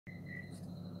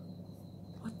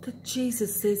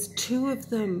Jesus, there's 2 of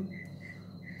them.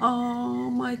 Oh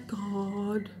my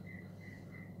God.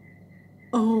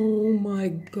 Oh my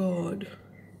God.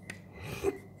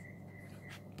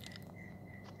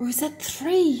 Or is that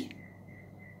 3?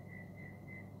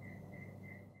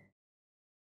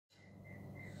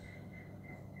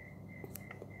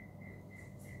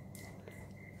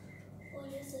 What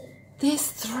is it? There's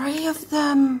 3 of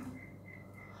them.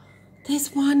 There's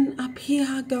one up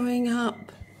here going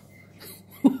up.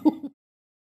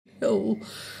 Oh.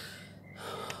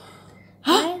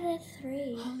 Why are there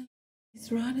 3?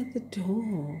 He's right at the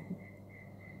door.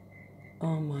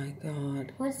 Oh my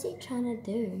God. What's he trying to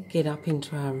do? Get up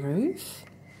into our roof.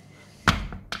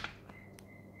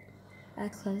 I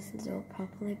closed the door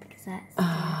properly because that's...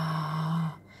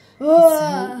 Ah.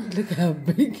 Oh. Look how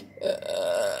big.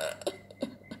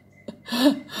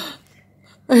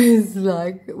 It's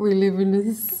like we live in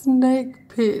a snake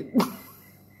pit.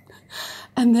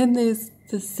 And then there's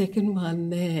the second one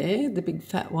there, the big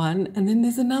fat one, and then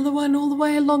there's another one all the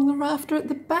way along the rafter at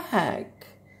the back.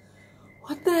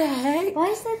 What the heck? Why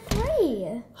is there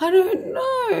 3? I don't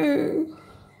know.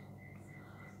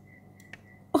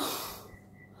 Oh.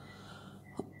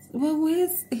 Well,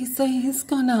 where's he? So he's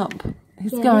gone up.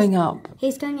 He's going up.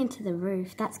 He's going into the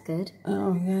roof. That's good.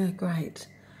 Oh yeah, great.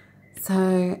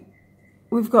 So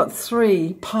we've got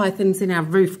 3 pythons in our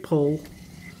roof pool.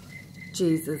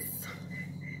 Jesus.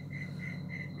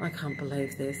 I can't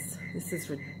believe this. This is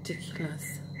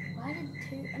ridiculous. Why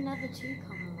did another 2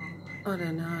 come along? I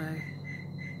don't know.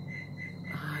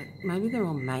 Maybe they're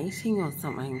all mating or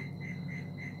something.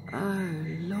 Oh,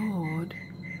 Lord.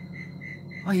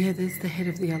 Oh, yeah, there's the head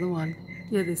of the other one.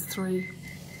 Yeah, there's 3.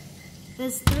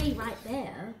 There's 3 right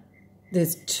there.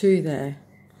 There's 2 there.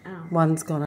 Oh. One's gone